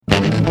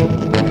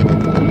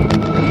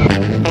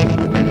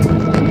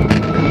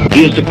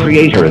He is the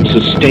creator and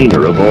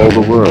sustainer of all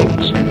the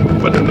worlds,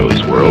 whether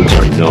those worlds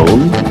are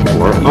known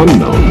or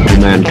unknown to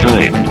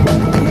mankind.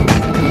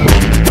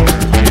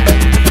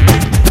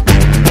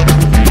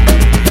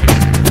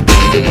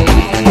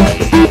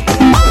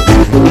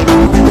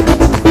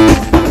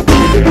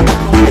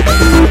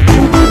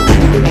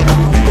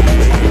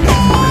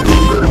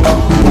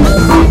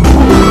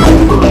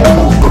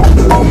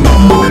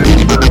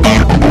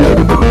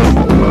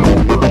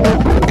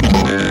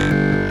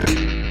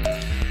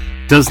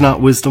 Does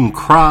not wisdom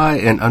cry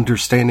and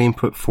understanding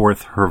put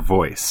forth her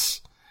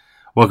voice?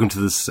 Welcome to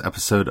this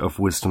episode of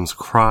Wisdom's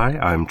Cry.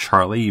 I'm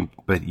Charlie,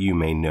 but you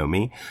may know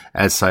me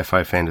as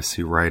sci-fi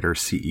fantasy writer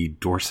C.E.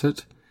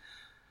 Dorset.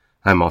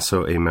 I'm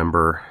also a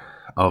member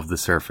of the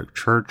Seraphic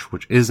Church,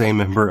 which is a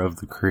member of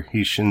the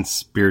Creation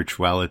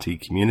Spirituality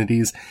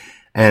communities,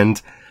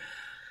 and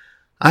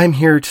I'm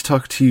here to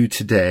talk to you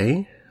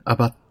today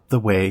about the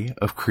way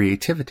of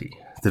creativity,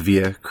 the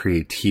Via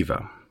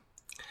Creativa.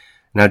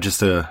 Now,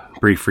 just a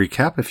brief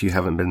recap, if you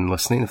haven't been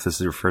listening, if this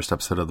is your first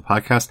episode of the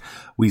podcast,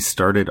 we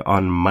started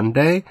on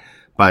Monday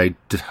by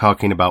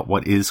talking about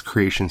what is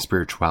creation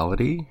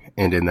spirituality,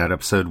 and in that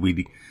episode,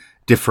 we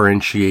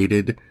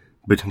differentiated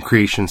between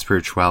creation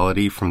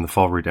spirituality from the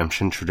fall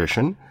redemption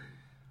tradition.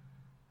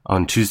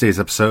 On Tuesday's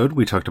episode,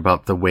 we talked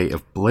about the way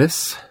of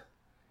bliss.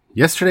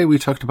 Yesterday, we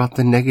talked about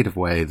the negative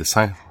way,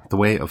 the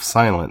way of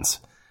silence,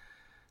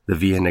 the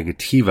Via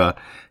Negativa.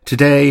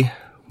 Today,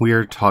 we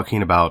are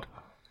talking about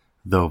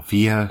the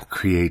Via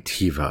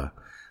Creativa,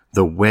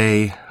 the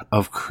way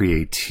of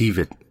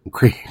creativity.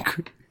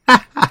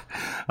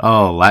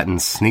 Oh, Latin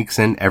sneaks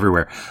in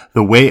everywhere.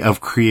 The way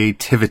of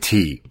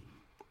creativity.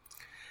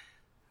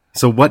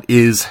 So what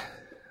is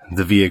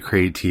the Via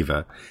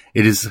Creativa?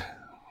 It is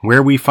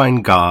where we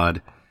find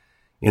God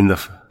in the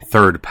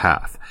third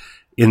path.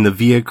 In the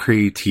Via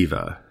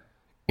Creativa,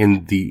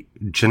 in the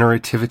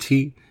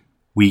generativity,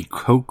 we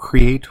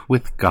co-create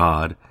with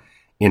God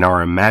in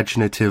our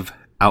imaginative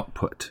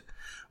output.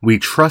 We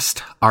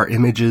trust our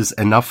images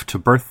enough to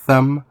birth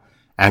them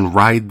and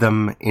ride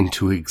them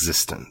into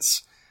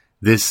existence.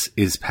 This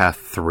is path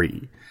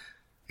 3.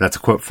 That's a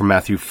quote from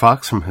Matthew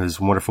Fox from his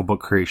wonderful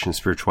book, Creation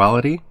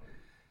Spirituality.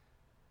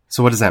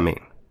 So what does that mean?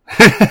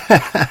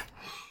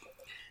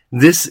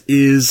 This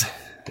is,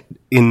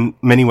 in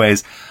many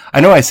ways,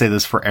 I know I say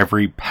this for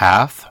every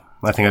path.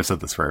 I think I've said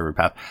this for every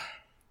path,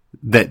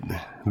 that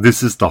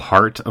this is the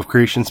heart of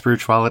creation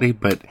spirituality,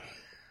 but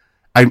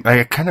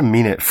I kind of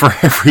mean it for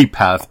every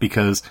path,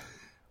 because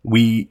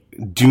we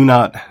do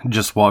not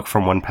just walk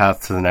from one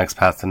path to the next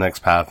path to the next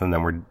path and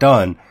then we're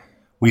done.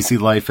 We see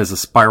life as a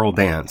spiral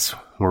dance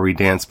where we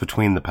dance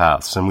between the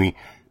paths and we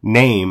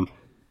name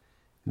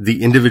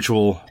the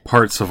individual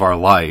parts of our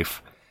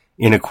life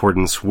in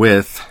accordance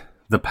with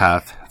the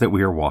path that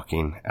we are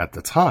walking at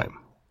the time.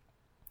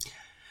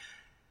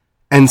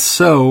 And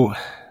so,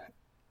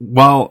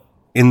 while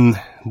in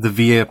the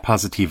Via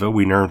Positiva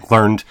we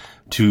learned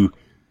to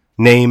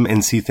name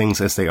and see things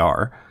as they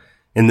are,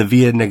 in the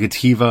Via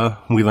Negativa,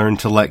 we learn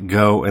to let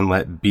go and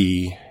let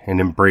be and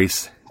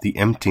embrace the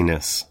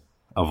emptiness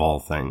of all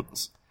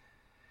things.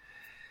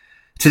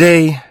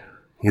 Today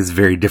is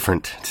very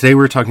different. Today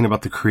we're talking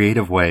about the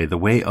creative way, the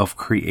way of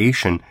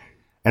creation,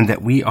 and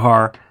that we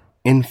are,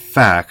 in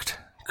fact,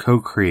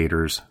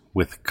 co-creators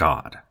with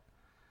God.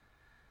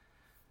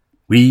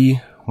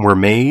 We were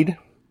made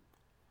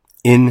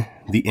in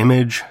the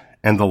image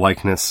and the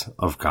likeness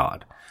of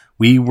God.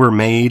 We were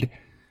made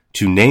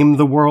to name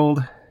the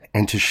world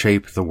and to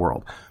shape the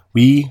world.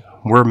 We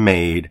were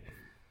made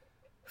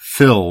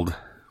filled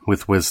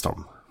with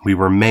wisdom. We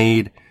were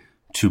made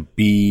to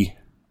be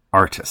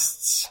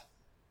artists.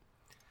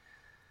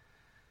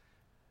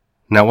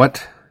 Now,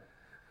 what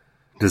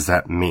does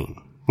that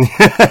mean?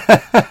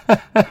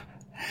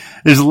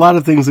 There's a lot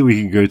of things that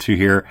we can go to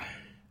here.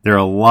 There are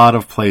a lot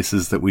of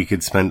places that we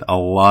could spend a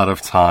lot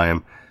of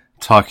time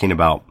talking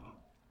about.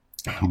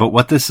 But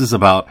what this is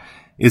about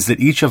is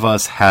that each of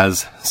us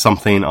has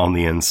something on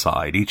the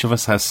inside. Each of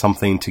us has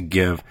something to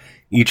give.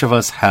 Each of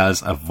us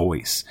has a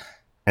voice.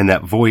 And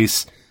that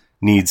voice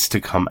needs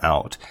to come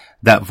out.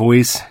 That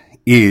voice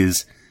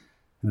is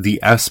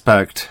the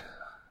aspect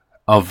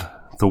of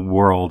the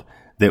world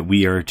that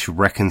we are to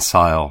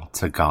reconcile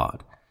to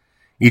God.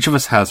 Each of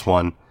us has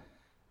one,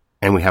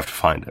 and we have to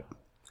find it.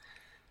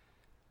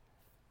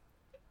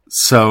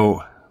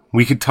 So,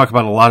 we could talk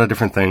about a lot of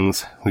different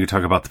things. We could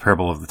talk about the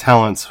parable of the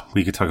talents.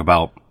 We could talk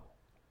about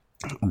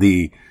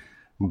the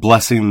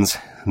blessings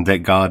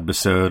that God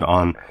bestowed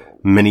on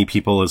many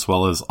people as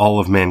well as all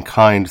of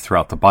mankind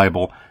throughout the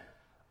Bible.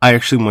 I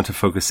actually want to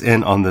focus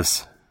in on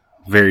this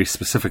very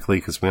specifically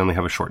because we only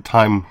have a short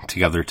time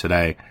together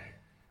today.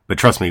 But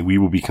trust me, we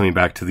will be coming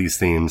back to these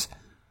themes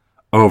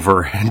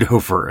over and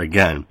over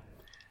again.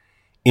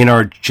 In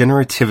our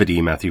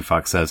generativity, Matthew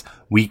Fox says,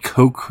 we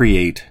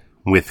co-create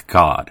with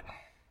God.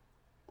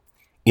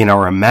 In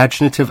our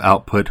imaginative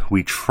output,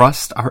 we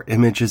trust our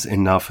images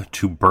enough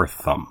to birth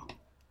them.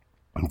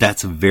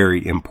 That's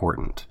very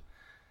important.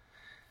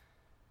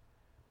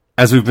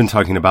 As we've been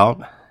talking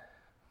about,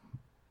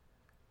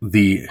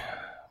 the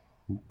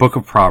book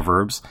of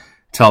Proverbs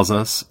tells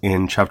us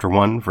in chapter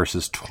 1,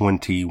 verses 2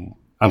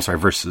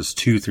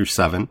 through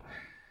 7,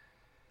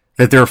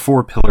 that there are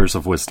 4 pillars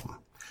of wisdom.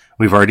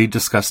 We've already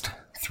discussed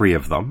 3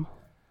 of them.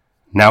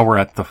 Now we're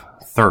at the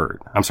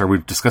third.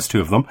 We've discussed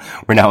 2 of them.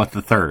 We're now at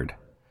the third.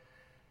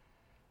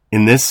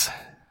 In this,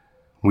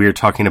 we are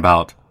talking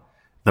about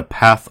the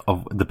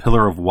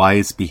pillar of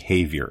wise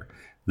behavior,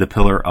 the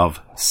pillar of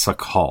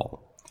sakal.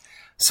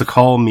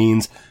 Sakal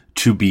means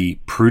to be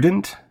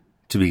prudent,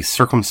 to be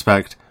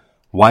circumspect,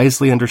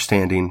 wisely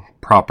understanding,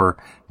 proper,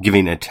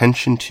 giving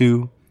attention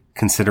to,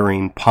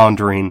 considering,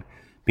 pondering,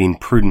 being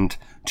prudent,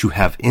 to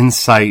have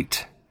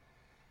insight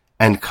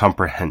and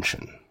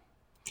comprehension.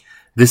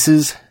 This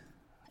is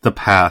the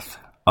path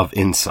of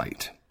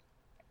insight.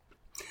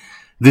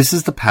 This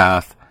is the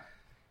path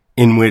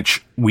in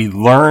which we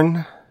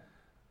learn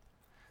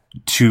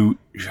to,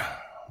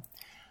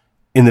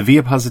 in the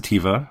Via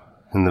Positiva,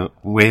 in the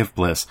Way of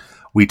Bliss,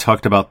 we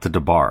talked about the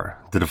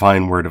Debar, the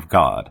divine word of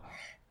God,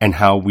 and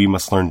how we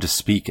must learn to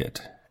speak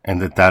it,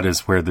 and that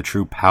is where the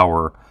true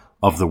power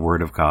of the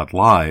word of God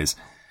lies.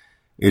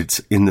 It's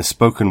in the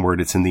spoken word,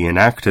 it's in the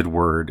enacted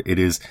word, it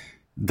is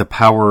the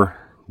power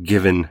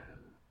given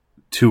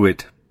to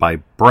it by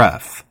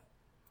breath.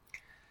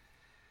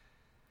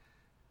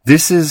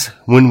 This is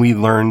when we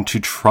learn to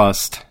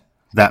trust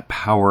that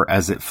power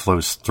as it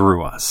flows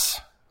through us.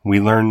 We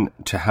learn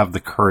to have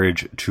the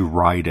courage to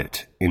ride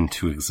it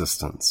into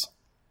existence.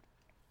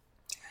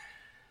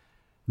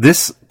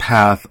 This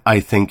path, I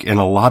think, in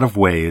a lot of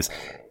ways,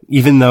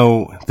 even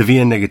though the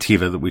Via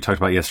Negativa that we talked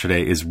about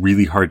yesterday is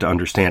really hard to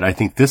understand, I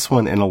think this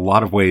one, in a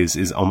lot of ways,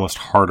 is almost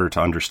harder to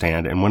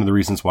understand. And one of the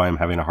reasons why I'm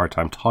having a hard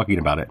time talking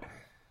about it,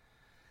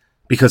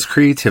 because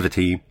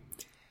creativity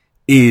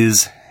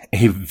is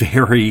a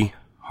very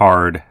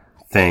hard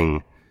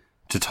thing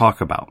to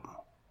talk about.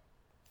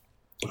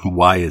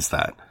 Why is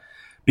that?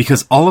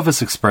 Because all of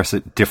us express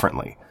it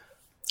differently.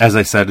 As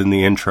I said in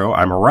the intro,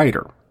 I'm a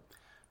writer.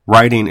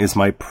 Writing is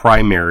my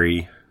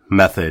primary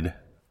method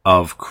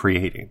of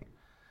creating.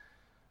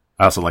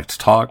 I also like to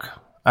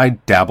talk. I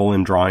dabble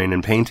in drawing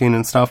and painting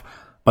and stuff,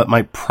 but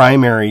my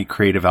primary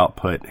creative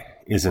output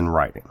is in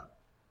writing.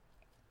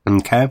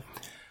 Okay?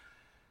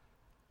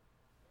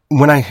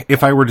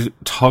 If I were to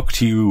talk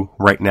to you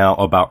right now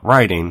about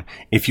writing,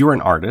 if you're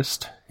an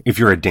artist, if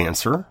you're a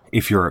dancer,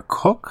 if you're a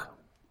cook,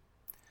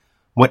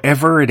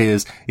 whatever it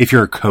is, if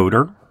you're a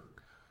coder,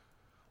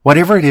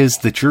 whatever it is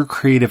that your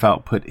creative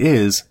output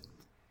is,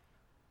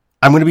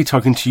 I'm going to be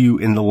talking to you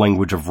in the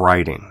language of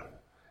writing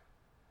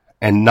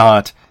and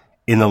not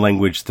in the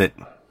language that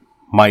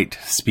might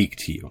speak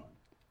to you.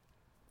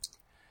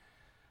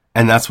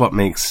 And that's what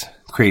makes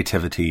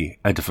creativity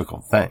a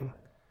difficult thing.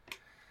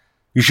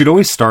 You should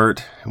always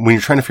start, when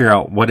you're trying to figure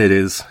out what it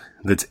is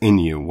that's in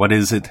you, what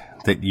is it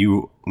that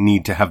you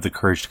need to have the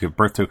courage to give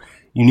birth to,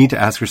 you need to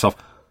ask yourself,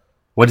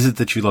 what is it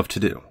that you love to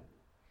do?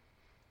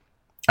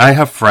 I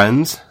have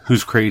friends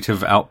whose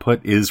creative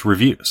output is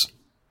reviews.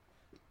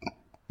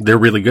 They're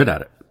really good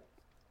at it.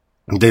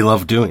 They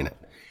love doing it.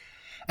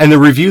 And the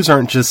reviews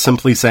aren't just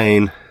simply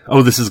saying,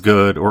 oh, this is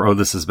good, or oh,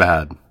 this is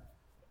bad.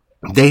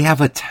 They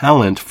have a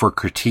talent for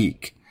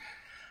critique,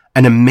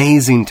 an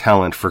amazing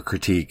talent for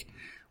critique,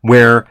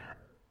 where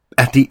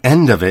at the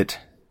end of it,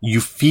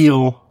 you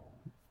feel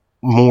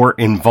more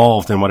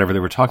involved in whatever they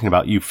were talking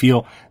about. You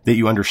feel that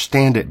you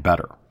understand it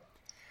better.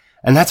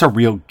 And that's a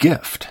real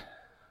gift.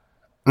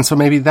 And so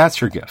maybe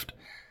that's your gift.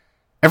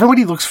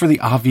 Everybody looks for the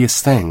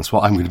obvious things.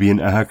 Well, I'm going to be an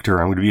actor.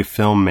 I'm going to be a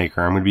filmmaker.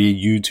 I'm going to be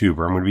a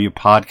YouTuber. I'm going to be a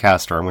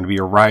podcaster. I'm going to be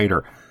a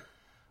writer.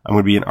 I'm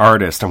going to be an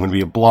artist. I'm going to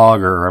be a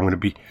blogger. I'm going to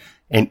be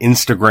an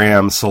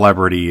Instagram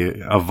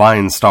celebrity, a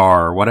Vine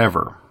star,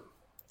 whatever.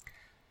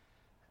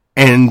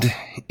 And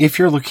if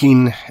you're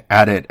looking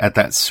at it at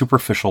that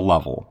superficial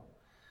level,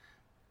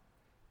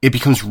 it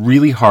becomes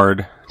really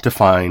hard to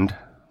find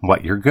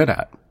what you're good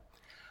at.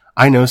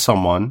 I know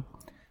someone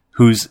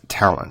whose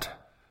talent,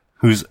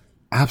 whose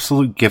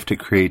absolute gift at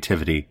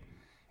creativity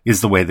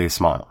is the way they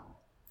smile.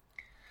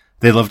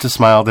 They love to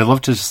smile. They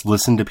love to just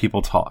listen to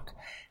people talk.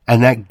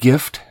 And that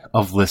gift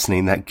of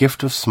listening, that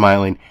gift of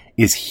smiling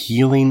is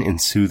healing and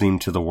soothing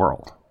to the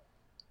world.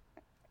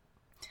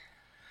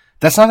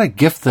 That's not a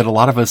gift that a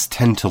lot of us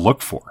tend to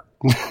look for.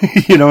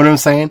 You know what I'm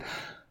saying?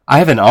 I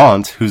have an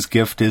aunt whose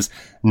gift is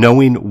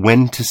knowing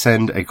when to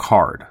send a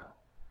card.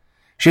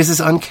 She has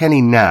this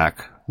uncanny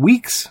knack,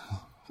 weeks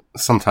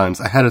sometimes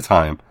ahead of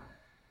time,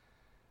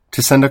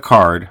 to send a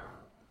card,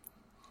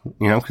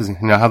 you know, because you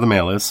know how the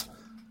mail is.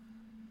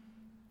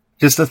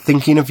 Just a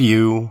thinking of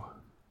you.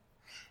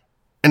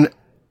 And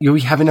you'll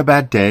be having a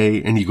bad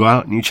day, and you go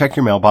out and you check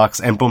your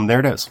mailbox, and boom, there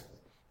it is.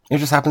 It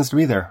just happens to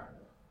be there.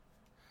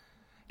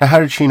 Now, how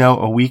did she know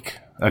a week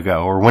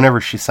ago, or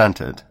whenever she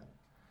sent it,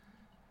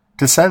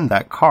 to send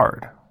that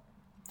card?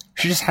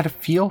 She just had a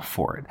feel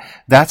for it.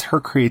 That's her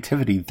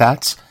creativity.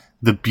 That's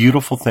the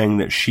beautiful thing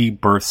that she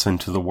births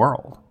into the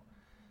world.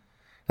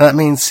 Now, that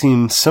may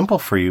seem simple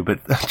for you, but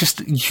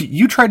just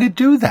you try to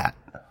do that.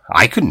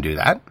 I couldn't do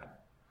that.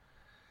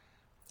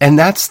 And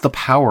that's the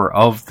power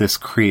of this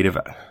creative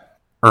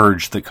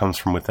urge that comes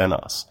from within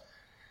us.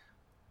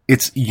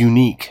 It's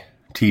unique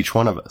to each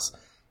one of us.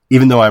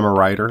 Even though I'm a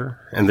writer,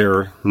 and there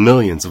are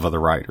millions of other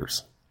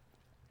writers,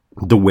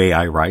 the way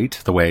I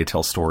write, the way I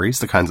tell stories,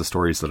 the kinds of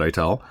stories that I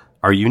tell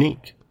are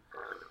unique.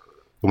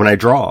 When I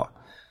draw,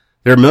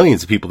 there are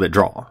millions of people that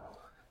draw.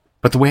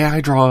 But the way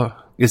I draw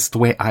is the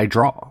way I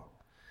draw.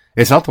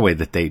 It's not the way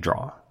that they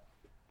draw.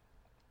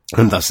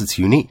 And thus it's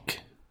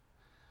unique.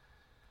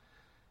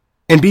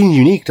 And being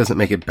unique doesn't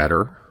make it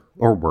better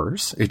or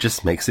worse. It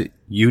just makes it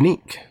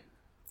unique.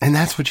 And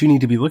that's what you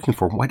need to be looking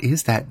for. What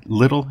is that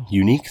little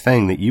unique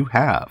thing that you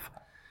have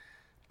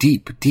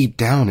deep, deep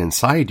down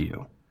inside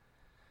you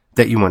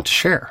that you want to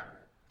share,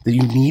 that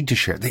you need to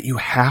share, that you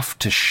have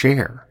to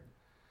share?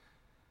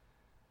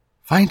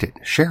 Find it,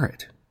 share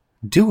it,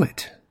 do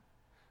it.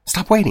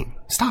 Stop waiting.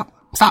 Stop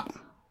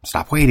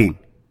waiting.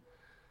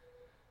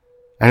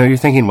 I know you're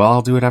thinking, well,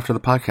 I'll do it after the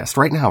podcast.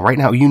 Right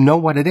now, you know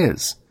what it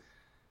is.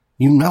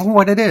 You know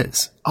what it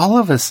is. All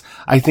of us,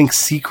 I think,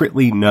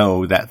 secretly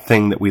know that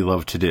thing that we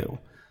love to do.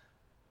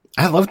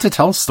 I love to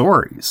tell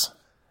stories.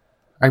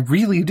 I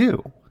really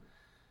do.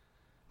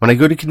 When I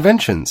go to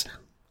conventions,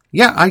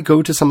 yeah, I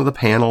go to some of the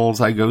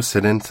panels, I go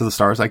sit into the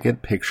stars, I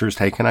get pictures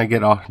taken, I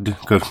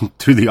go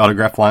through the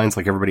autograph lines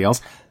like everybody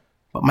else.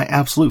 But my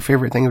absolute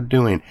favorite thing of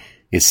doing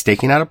is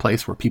staking out a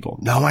place where people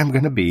know I'm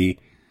going to be,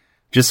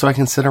 just so I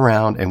can sit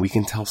around and we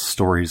can tell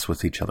stories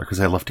with each other.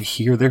 Because I love to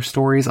hear their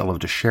stories. I love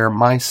to share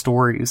my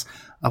stories.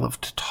 I love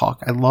to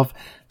talk. I love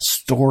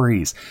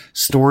stories.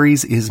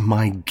 Stories is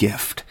my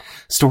gift.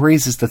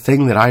 Stories is the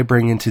thing that I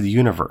bring into the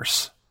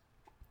universe.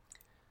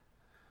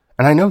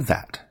 And I know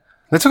that.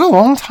 That took a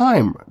long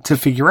time to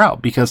figure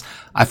out because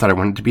I thought I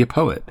wanted to be a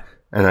poet.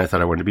 And I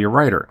thought I wanted to be a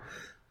writer.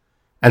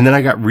 And then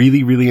I got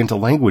really, really into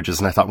languages.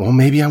 And I thought, well,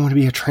 maybe I want to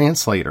be a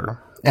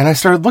translator. And I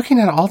started looking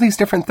at all these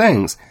different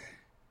things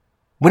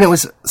when it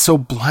was so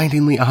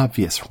blindingly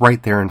obvious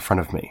right there in front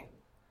of me.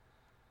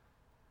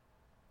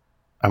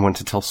 I want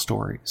to tell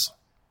stories.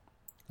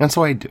 And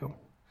so I do.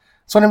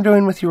 That's what I'm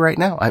doing with you right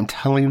now. I'm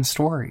telling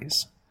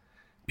stories.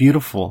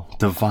 Beautiful,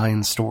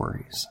 divine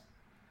stories.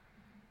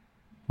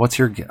 What's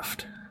your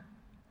gift?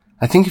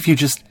 I think if you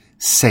just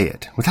say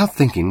it, without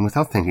thinking,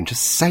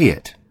 just say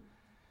it.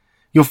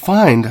 You'll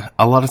find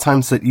a lot of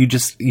times that you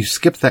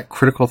skip that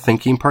critical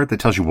thinking part that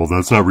tells you, well,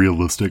 that's not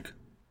realistic.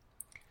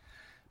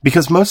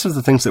 Because most of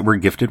the things that we're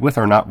gifted with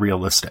are not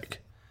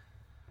realistic.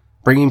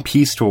 Bringing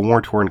peace to a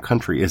war-torn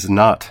country is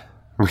not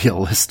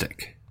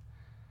realistic.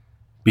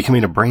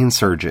 Becoming a brain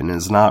surgeon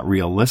is not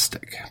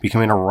realistic.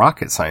 Becoming a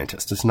rocket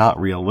scientist is not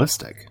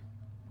realistic.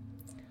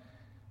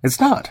 It's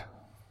not.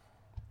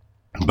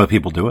 But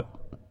people do it.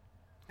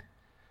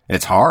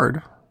 It's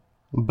hard,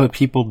 but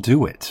people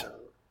do it.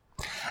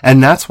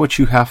 And that's what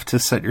you have to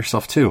set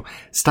yourself to.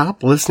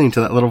 Stop listening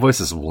to that little voice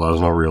that says, well,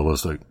 that's not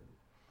realistic.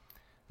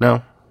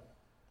 No.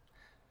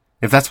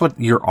 If that's what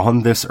you're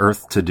on this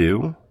earth to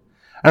do,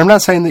 and I'm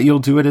not saying that you'll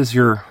do it as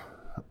your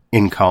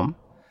income.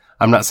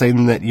 I'm not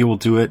saying that you will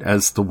do it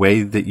as the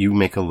way that you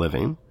make a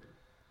living.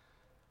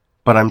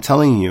 But I'm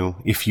telling you,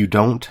 if you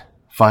don't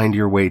find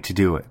your way to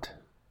do it.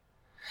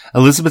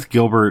 Elizabeth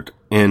Gilbert,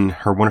 in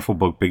her wonderful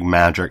book, Big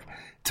Magic,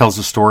 tells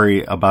a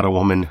story about a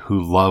woman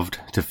who loved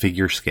to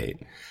figure skate.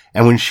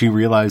 And when she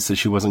realized that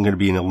she wasn't going to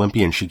be an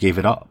Olympian, she gave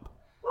it up,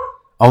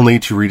 only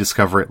to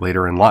rediscover it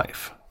later in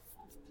life.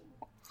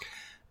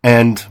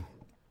 And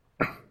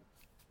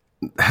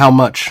how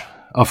much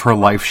of her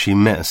life she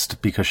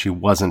missed because she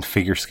wasn't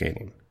figure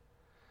skating.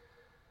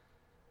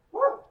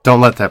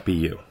 Don't let that be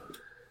you.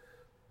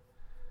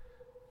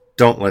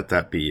 Don't let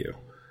that be you.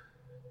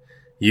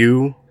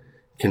 You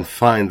can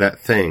find that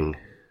thing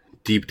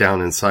deep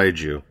down inside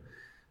you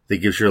that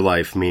gives your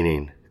life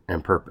meaning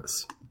and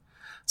purpose.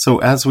 So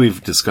as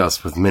we've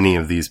discussed with many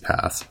of these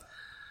paths,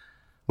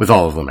 with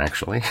all of them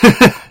actually,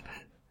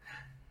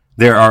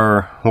 there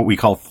are what we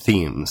call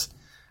themes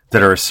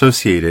that are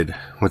associated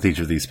with each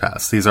of these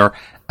paths. These are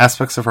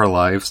aspects of our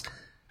lives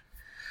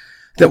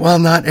that while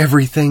not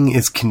everything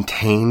is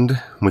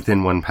contained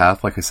within one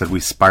path, like I said,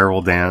 we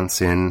spiral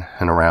dance in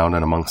and around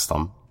and amongst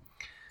them.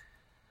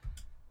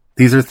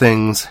 These are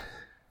things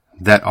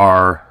that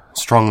are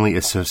strongly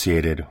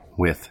associated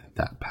with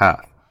that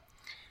path.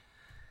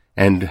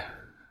 And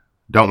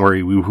don't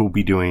worry, we will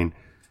be doing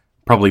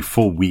probably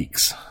full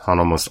weeks on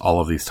almost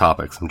all of these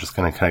topics. I'm just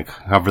going to kind of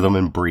cover them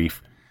in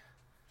brief,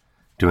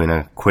 doing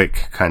a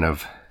quick kind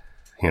of,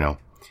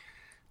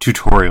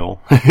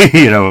 tutorial,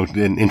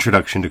 an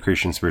introduction to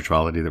Christian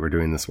spirituality that we're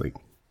doing this week.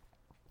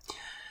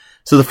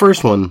 So the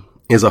first one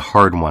is a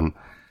hard one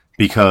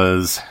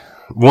because,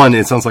 one,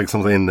 it sounds like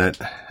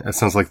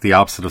the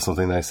opposite of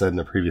something that I said in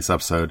the previous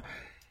episode,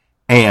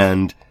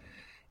 and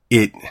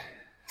it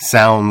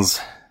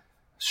sounds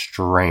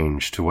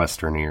strange to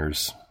Western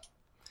ears,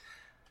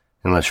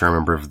 unless you're a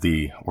member of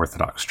the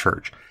Orthodox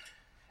Church.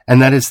 And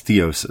that is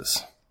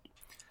theosis.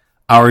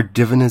 Our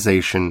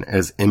divinization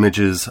as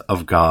images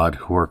of God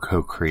who are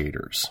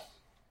co-creators.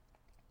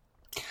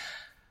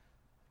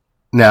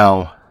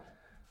 Now,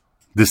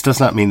 this does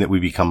not mean that we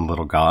become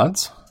little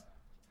gods.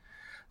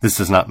 This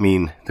does not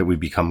mean that we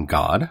become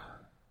God.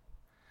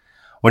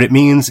 What it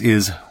means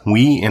is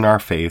we in our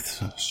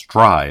faith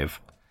strive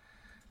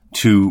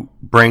to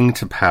bring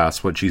to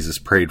pass what Jesus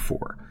prayed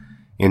for.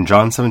 In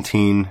John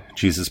 17,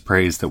 Jesus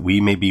prays that we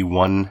may be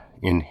one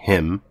in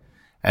him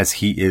as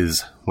he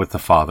is with the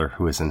Father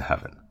who is in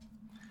heaven.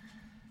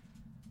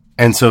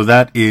 And so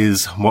that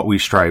is what we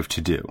strive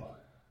to do.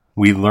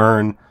 We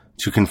learn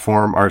to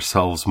conform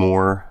ourselves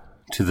more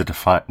to the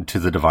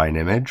divine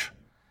image,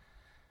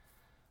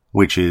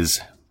 which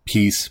is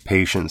peace,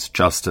 patience,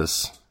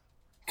 justice,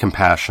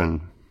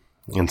 compassion,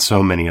 and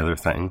so many other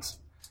things.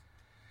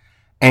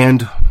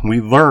 And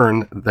we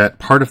learn that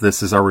part of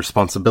this is our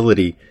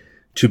responsibility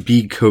to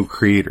be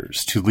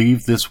co-creators, to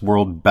leave this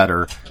world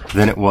better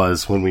than it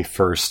was when we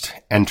first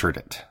entered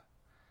it.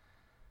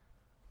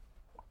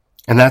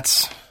 And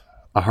that's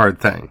a hard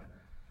thing.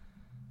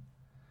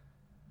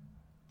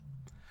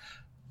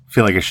 I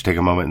feel like I should take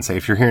a moment and say,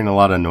 if you're hearing a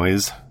lot of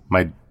noise,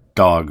 my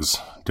dog's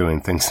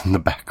doing things in the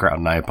background,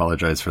 and I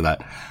apologize for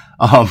that.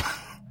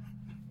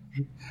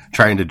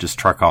 Trying to just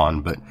truck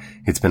on, but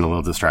it's been a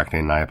little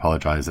distracting, and I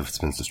apologize if it's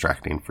been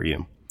distracting for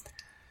you.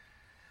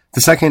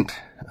 The second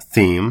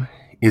theme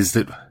is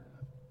that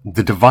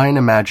the divine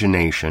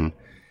imagination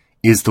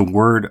is the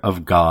word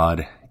of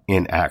God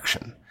in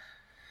action.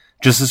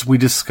 Just as we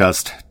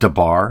discussed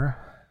Dabar,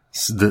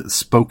 the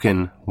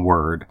spoken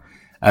word,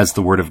 as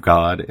the word of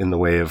God in the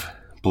way of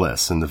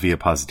bliss in the Via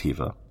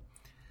Positiva,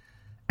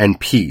 and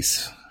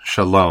peace,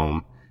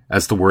 Shalom,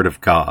 as the word of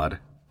God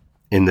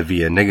in the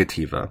Via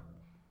Negativa,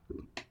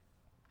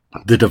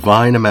 the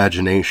divine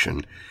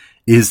imagination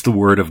is the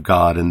word of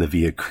God in the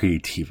Via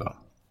Creativa.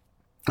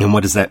 And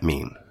what does that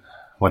mean?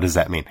 What does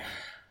that mean?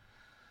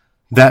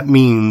 That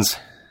means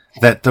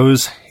that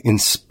those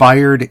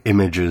inspired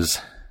images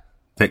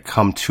that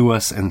come to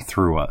us and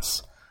through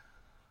us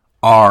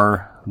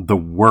are the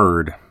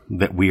word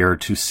that we are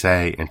to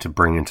say and to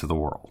bring into the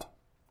world.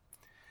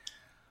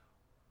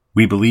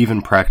 We believe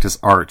and practice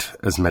art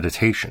as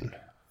meditation,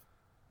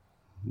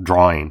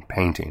 drawing,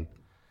 painting,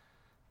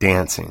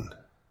 dancing,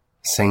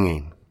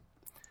 singing.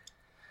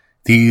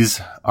 These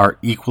are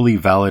equally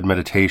valid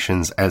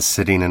meditations as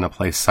sitting in a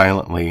place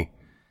silently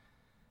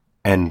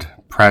and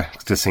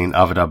practicing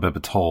Avada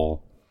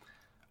Bibitol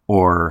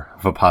or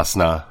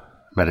Vipassana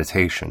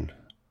meditation,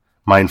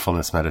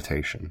 mindfulness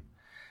meditation.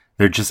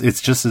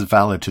 It's just as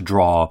valid to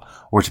draw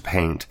or to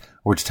paint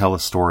or to tell a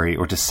story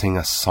or to sing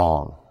a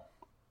song,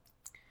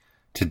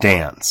 to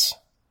dance.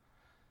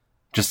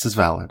 Just as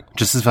valid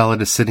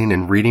as sitting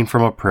and reading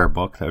from a prayer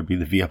book. That would be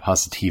the Via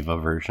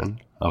Positiva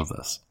version of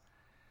this.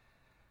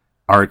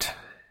 Art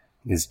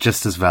is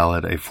just as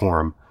valid a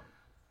form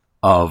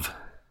of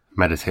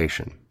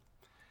meditation.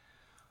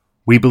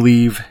 We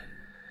believe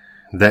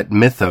that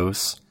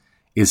mythos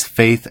is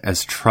faith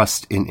as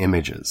trust in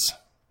images.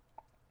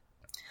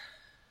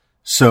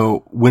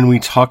 So when we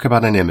talk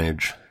about an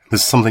image,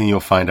 this is something you'll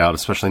find out,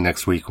 especially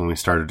next week when we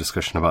start a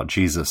discussion about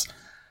Jesus.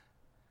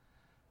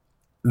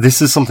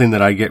 This is something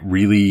that I get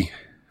really,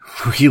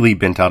 really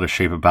bent out of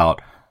shape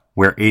about,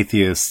 where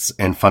atheists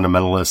and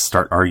fundamentalists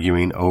start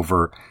arguing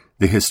over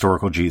the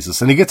historical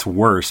Jesus. And it gets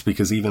worse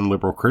because even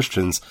liberal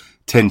Christians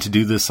tend to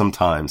do this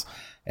sometimes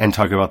and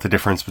talk about the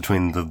difference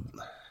between the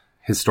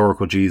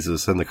historical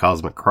Jesus and the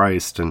cosmic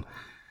Christ. And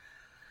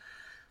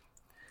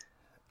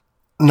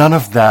none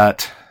of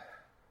that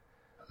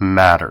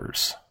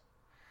matters.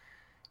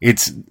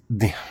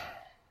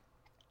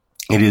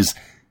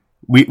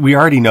 We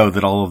already know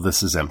that all of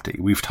this is empty.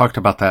 We've talked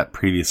about that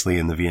previously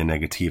in the Via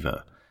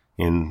Negativa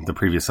in the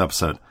previous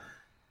episode.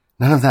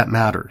 None of that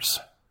matters.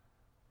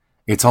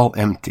 It's all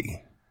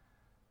empty.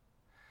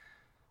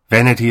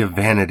 Vanity of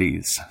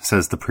vanities,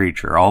 says the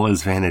preacher. All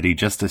is vanity,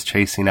 just as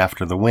chasing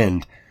after the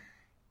wind.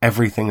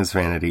 Everything is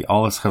vanity.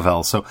 All is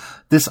Havel. So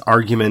this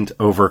argument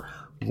over,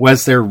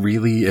 was there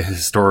really a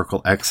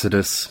historical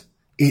exodus?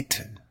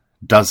 It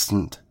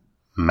doesn't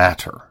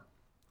matter.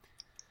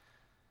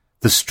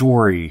 The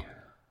story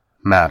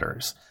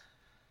matters.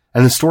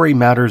 And the story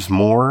matters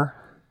more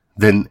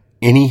than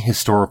any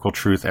historical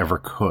truth ever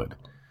could.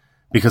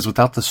 Because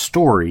without the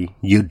story,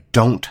 you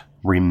don't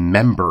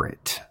remember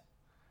it.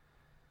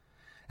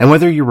 And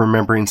whether you're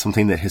remembering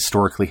something that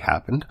historically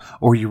happened,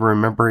 or you're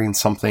remembering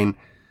something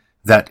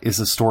that is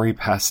a story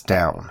passed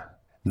down,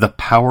 the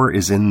power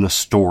is in the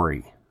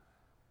story.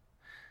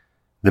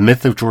 The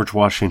myth of George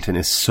Washington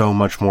is so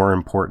much more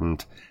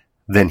important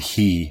than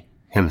he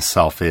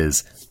himself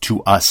is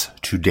to us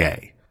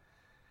today.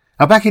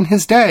 Now, back in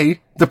his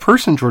day, the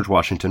person George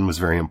Washington was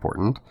very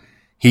important.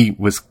 He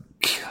was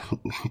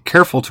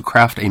careful to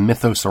craft a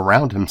mythos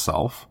around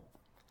himself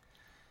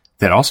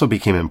that also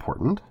became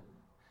important.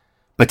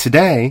 But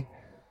today,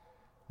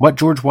 what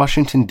George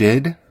Washington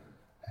did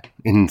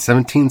in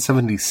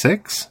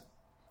 1776,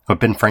 what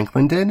Ben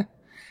Franklin did,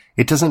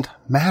 it doesn't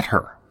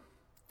matter.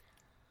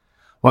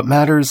 What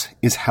matters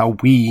is how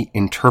we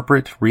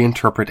interpret,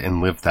 reinterpret, and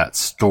live that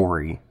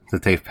story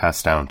that they've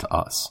passed down to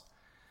us.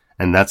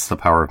 And that's the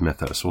power of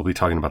mythos. We'll be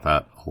talking about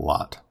that a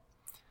lot.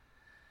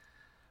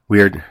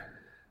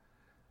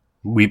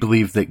 We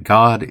believe that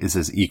God is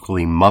as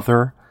equally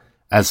mother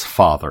as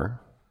father,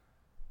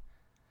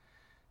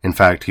 In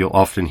fact, you'll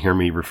often hear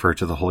me refer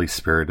to the Holy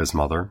Spirit as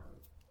Mother,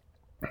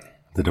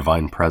 the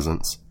divine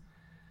presence.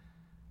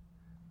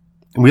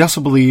 We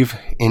also believe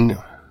in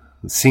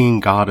seeing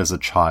God as a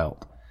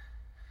child.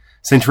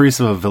 St.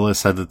 Teresa of Avila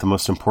said that the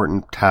most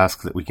important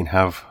task that we can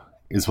have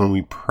is when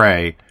we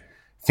pray,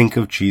 think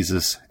of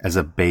Jesus as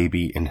a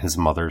baby in his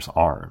mother's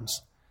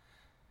arms.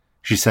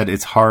 She said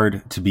it's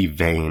hard to be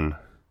vain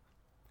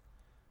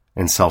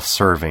and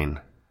self-serving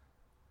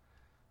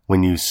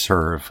when you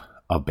serve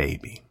a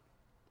baby.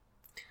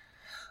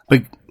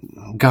 But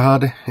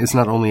God is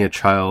not only a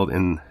child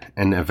in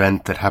an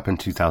event that happened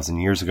 2,000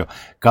 years ago.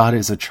 God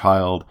is a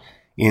child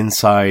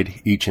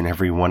inside each and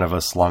every one of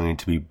us longing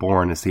to be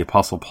born. As the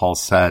Apostle Paul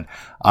said,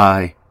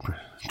 I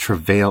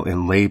travail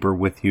in labor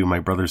with you, my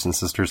brothers and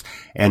sisters,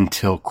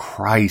 until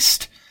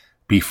Christ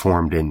be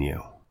formed in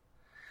you.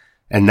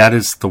 And that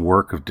is the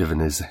work of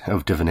divinization.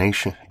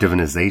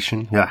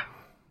 Yeah,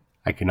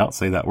 I cannot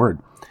say that word.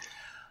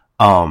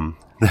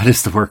 That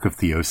is the work of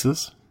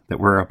theosis that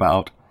we're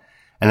about.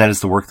 And that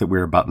is the work that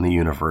we're about in the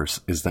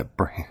universe, is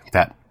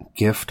that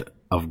gift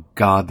of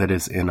God that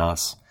is in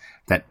us,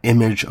 that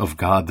image of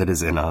God that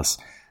is in us,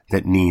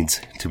 that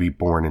needs to be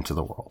born into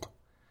the world.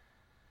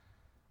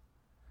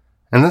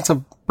 And that's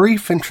a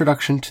brief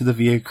introduction to the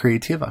Via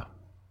Creativa.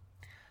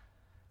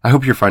 I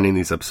hope you're finding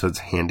these episodes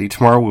handy.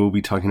 Tomorrow we'll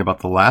be talking about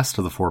the last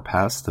of the 4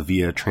 paths, the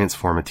Via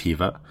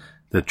Transformativa,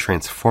 the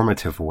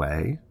transformative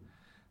way,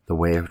 the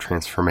way of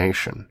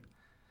transformation.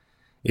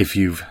 If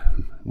you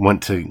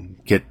want to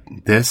get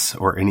this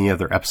or any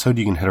other episode,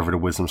 you can head over to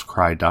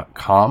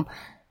wisdomscry.com.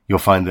 You'll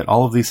find that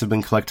all of these have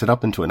been collected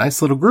up into a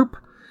nice little group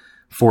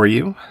for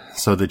you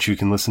so that you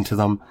can listen to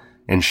them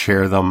and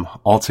share them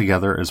all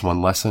together as one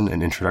lesson,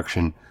 an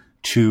introduction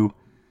to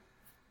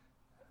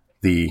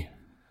the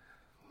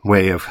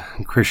way of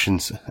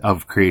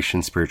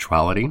creation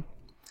spirituality.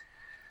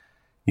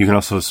 You can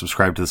also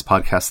subscribe to this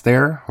podcast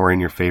there or in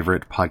your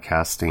favorite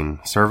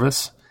podcasting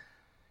service.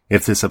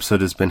 If this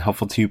episode has been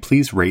helpful to you,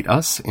 please rate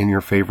us in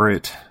your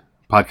favorite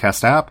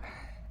podcast app.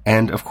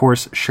 And of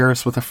course, share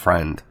us with a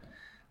friend.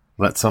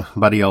 Let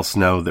somebody else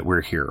know that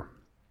we're here.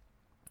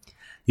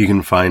 You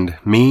can find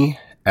me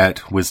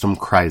at Wisdom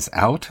Cries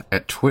Out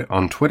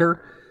on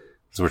Twitter,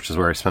 which is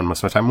where I spend most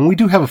of my time. And we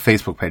do have a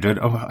Facebook page. I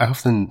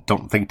often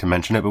don't think to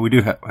mention it, but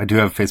I do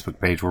have a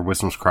Facebook page where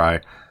Wisdom's Cry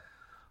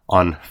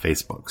on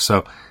Facebook. So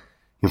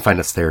you can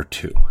find us there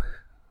too.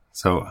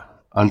 So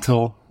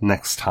until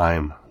next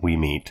time we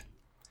meet,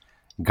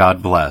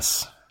 God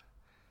bless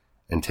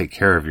and take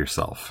care of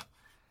yourself.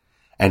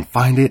 And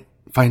find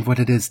what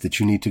it is that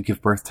you need to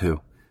give birth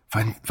to.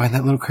 Find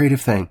that little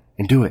creative thing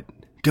and do it.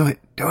 Do it.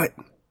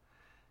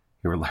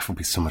 Your life will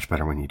be so much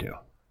better when you do.